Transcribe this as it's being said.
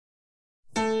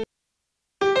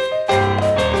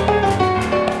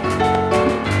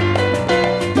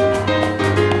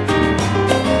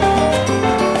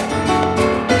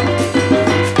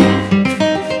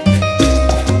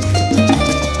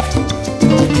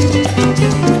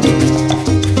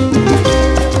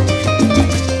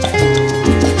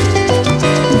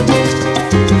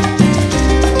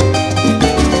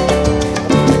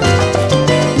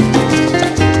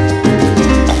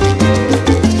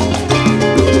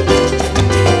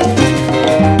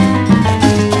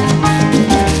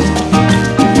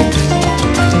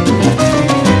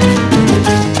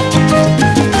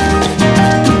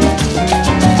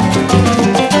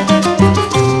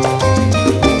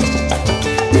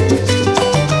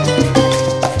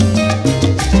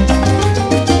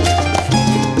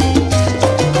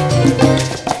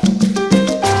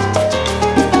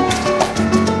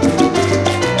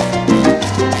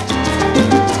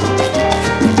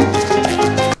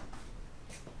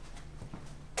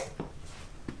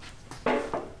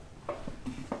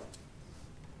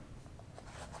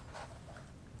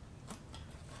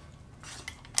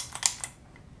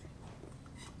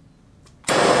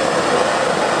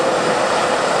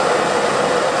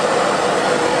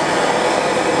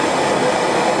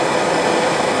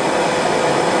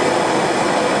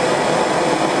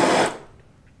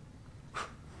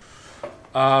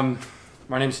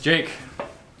My name's Jake.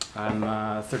 I'm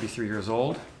 33 years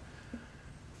old,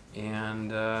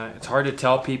 and it's hard to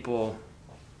tell people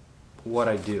what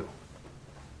I do.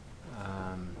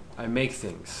 I make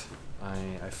things.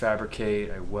 I fabricate,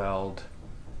 I weld,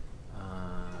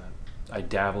 I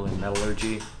dabble in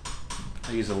metallurgy.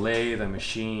 I use a lathe, I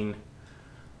machine,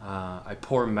 I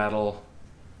pour metal,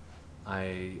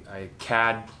 I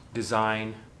CAD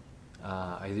design,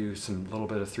 I do some little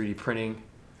bit of 3D printing.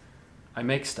 I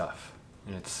make stuff,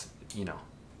 and it's, you know,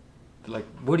 like,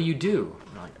 what do you do?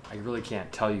 Like, I really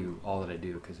can't tell you all that I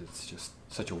do because it's just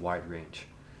such a wide range.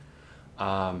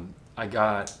 I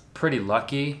got pretty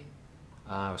lucky.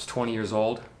 I was 20 years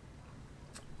old,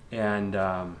 and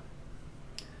I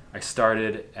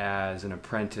started as an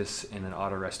apprentice in an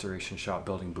auto restoration shop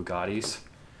building Bugattis.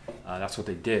 That's what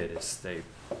they did, is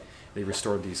they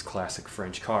restored these classic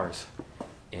French cars.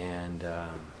 And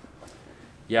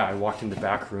yeah, I walked in the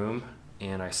back room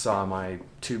and I saw my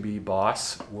to-be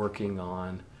boss working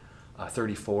on a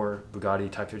 34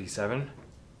 Bugatti Type 57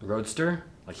 Roadster.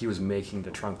 Like, he was making the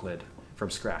trunk lid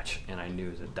from scratch, and I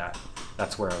knew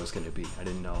that's where I was going to be. I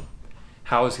didn't know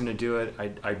how I was going to do it.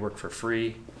 I'd work for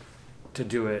free to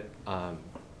do it,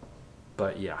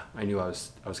 but yeah, I knew I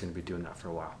was going to be doing that for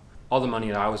a while. All the money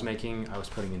that I was making, I was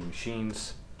putting into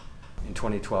machines. In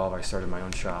 2012, I started my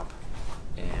own shop,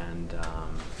 and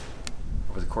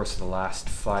over the course of the last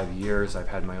 5 years, I've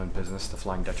had my own business, the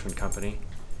Flying Dutchman company,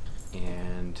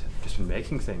 and just been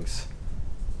making things,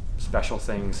 special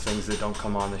things, things that don't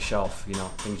come on the shelf, you know,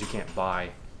 things you can't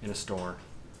buy in a store,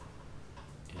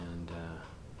 and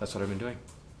that's what I've been doing.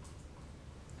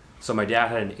 So my dad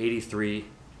had an '83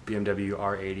 BMW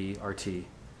R100RS,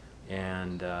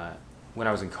 and when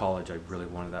I was in college, I really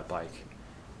wanted that bike,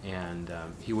 and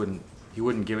he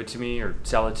wouldn't give it to me or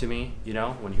sell it to me, you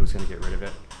know, when he was going to get rid of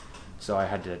it. So I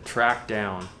had to track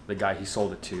down the guy he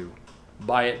sold it to,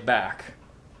 buy it back,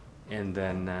 and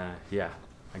then yeah,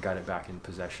 I got it back in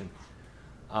possession.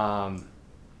 I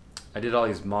did all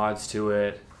these mods to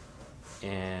it,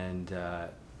 and I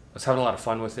was having a lot of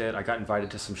fun with it. I got invited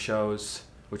to some shows,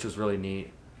 which was really neat.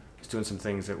 I was doing some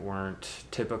things that weren't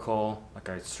typical, like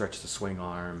I stretched the swing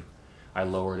arm, I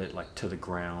lowered it like to the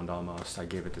ground almost. I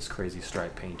gave it this crazy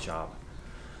stripe paint job.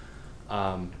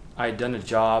 I had done a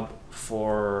job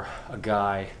for a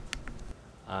guy.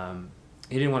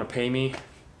 He didn't want to pay me,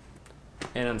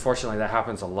 and unfortunately that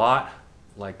happens a lot.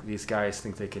 Like, these guys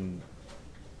think they can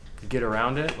get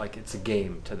around it, like it's a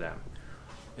game to them.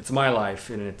 It's my life,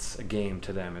 and it's a game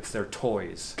to them. It's their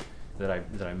toys that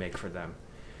I make for them.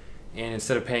 And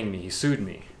instead of paying me, he sued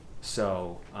me.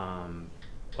 So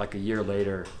like a year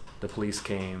later, the police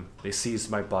came, they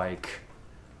seized my bike,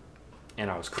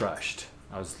 and I was crushed.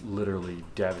 I was literally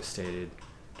devastated,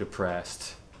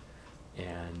 depressed,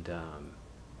 and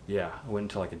yeah, I went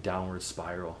into like a downward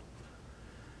spiral.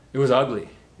 It was ugly.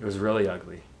 It was really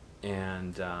ugly.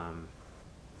 And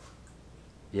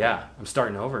yeah, I'm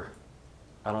starting over.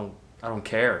 I don't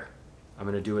care. I'm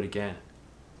gonna do it again.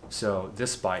 So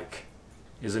this bike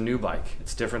is a new bike.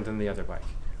 It's different than the other bike.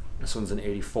 This one's an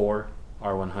 '84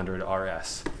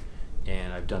 R100RS,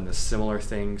 and I've done the similar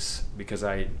things because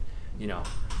you know,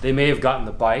 they may have gotten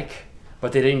the bike,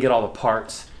 but they didn't get all the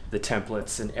parts, the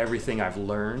templates, and everything I've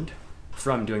learned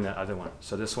from doing that other one.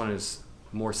 So this one is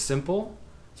more simple,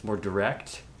 it's more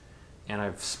direct, and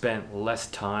I've spent less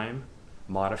time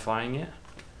modifying it,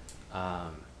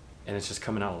 and it's just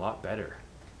coming out a lot better.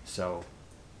 So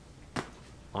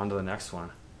on to the next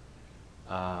one.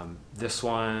 This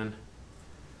one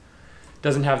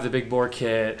doesn't have the big bore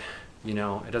kit, You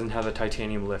know, it doesn't have the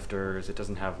titanium lifters. It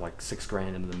doesn't have like $6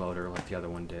 grand into the motor like the other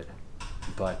one did.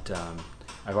 But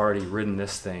I've already ridden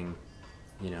this thing,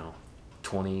 you know,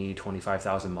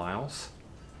 25,000 miles.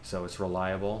 So it's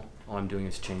reliable. All I'm doing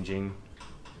is changing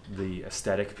the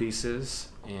aesthetic pieces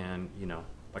and, you know,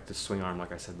 like the swing arm,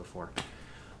 like I said before.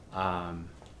 And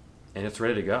it's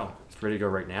ready to go. It's ready to go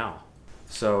right now.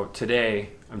 So today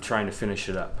I'm trying to finish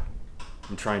it up.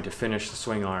 I'm trying to finish the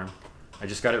swing arm. I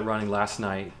just got it running last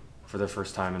night for the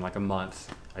first time in like a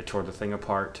month. I tore the thing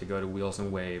apart to go to Wheels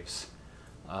and Waves.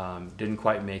 Didn't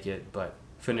quite make it, but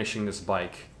finishing this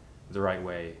bike the right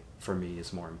way for me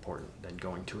is more important than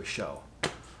going to a show.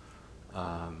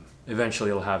 Eventually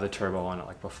it'll have the turbo on it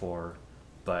like before,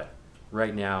 but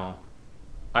right now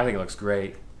I think it looks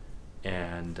great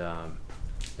and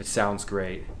it sounds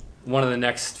great. One of the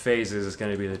next phases is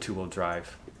going to be the two-wheel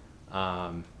drive,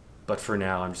 but for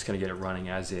now I'm just going to get it running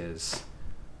as is.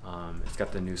 It's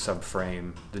got the new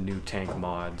subframe, the new tank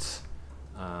mods.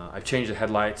 I've changed the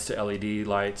headlights to LED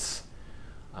lights.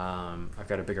 I've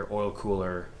got a bigger oil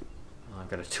cooler. I've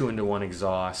got a 2-into-1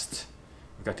 exhaust.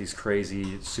 I've got these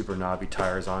crazy super knobby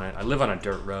tires on it. I live on a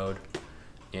dirt road,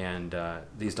 and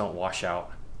these don't wash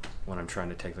out when I'm trying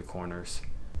to take the corners.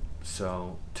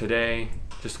 So today,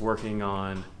 just working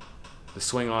on the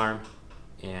swing arm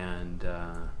and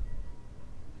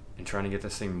trying to get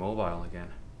this thing mobile again.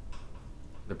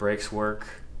 The brakes work,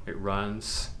 it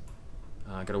runs.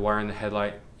 Got a wire in the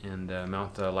headlight and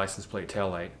mount the license plate tail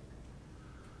light.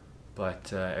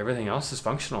 But everything else is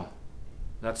functional.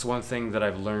 That's one thing that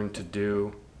I've learned to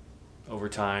do over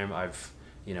time.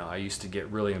 I used to get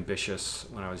really ambitious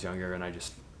when I was younger and I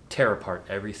just tear apart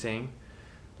everything.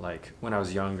 Like when I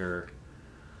was younger,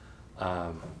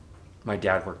 my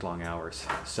dad worked long hours.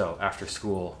 So after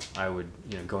school, I would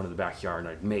go into the backyard and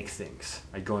I'd make things.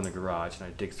 I'd go in the garage and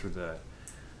I'd dig through the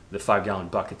 5-gallon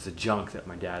buckets of junk that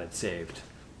my dad had saved.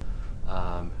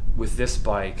 With this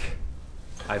bike,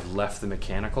 I've left the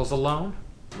mechanicals alone.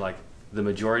 Like the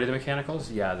majority of the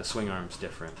mechanicals, yeah, the swing arm's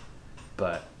different,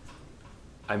 but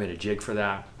I made a jig for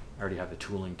that. I already have the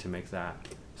tooling to make that,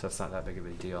 so that's not that big of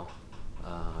a deal.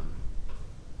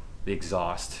 The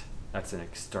exhaust, that's an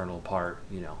external part,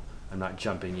 I'm not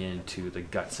jumping into the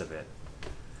guts of it.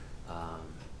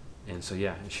 And so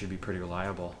yeah, it should be pretty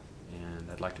reliable, and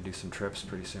I'd like to do some trips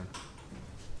pretty soon.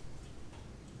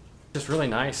 Just really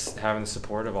nice having the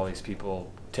support of all these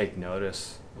people take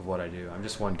notice of what I do. I'm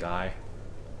just one guy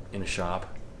in a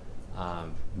shop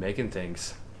making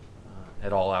things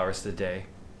at all hours of the day.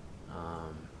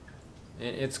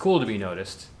 It's cool to be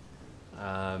noticed,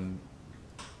 and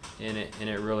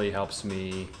it really helps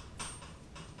me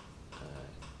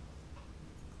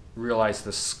realize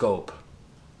the scope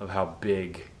of how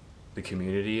big the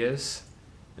community is.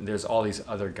 And there's all these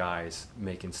other guys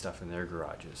making stuff in their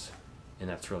garages, and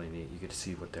that's really neat. You get to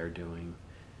see what they're doing,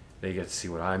 they get to see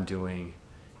what I'm doing,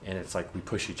 and it's like we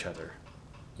push each other.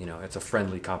 It's a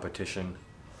friendly competition.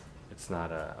 It's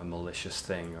not a malicious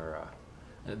thing,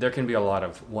 there can be a lot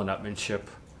of one-upmanship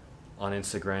on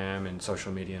Instagram and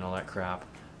social media and all that crap,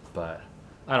 but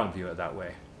I don't view it that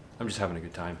way. I'm just having a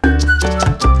good time.